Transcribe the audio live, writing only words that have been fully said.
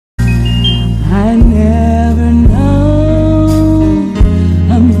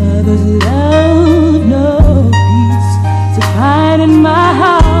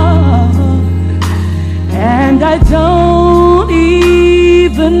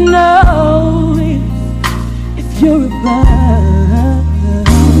know if you're above.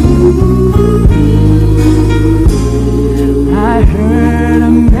 I heard a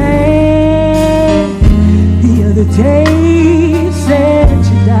man the other day said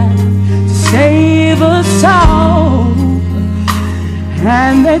you died to save us all,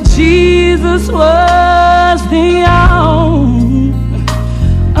 and that Jesus was the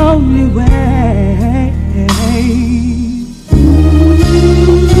only way.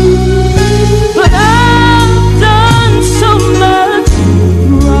 But I've done so much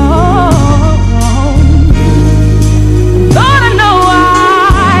wrong. Lord, I know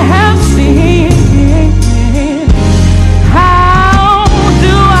I have sinned. How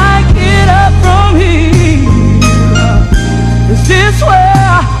do I get up from here? Is this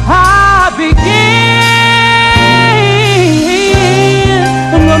where I begin?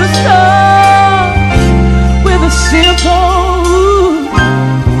 I'm gonna start with a simple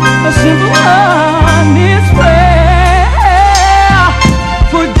honest prayer.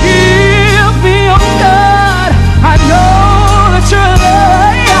 Forgive me, oh God, I know that you're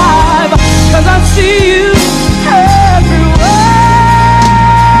alive, 'cause I see you everywhere.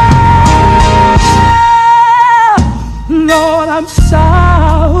 Lord, I'm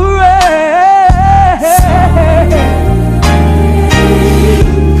sorry.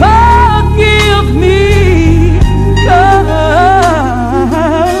 Forgive me, God.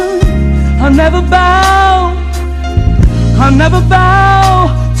 I'll never bow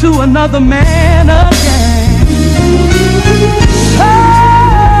to another man again.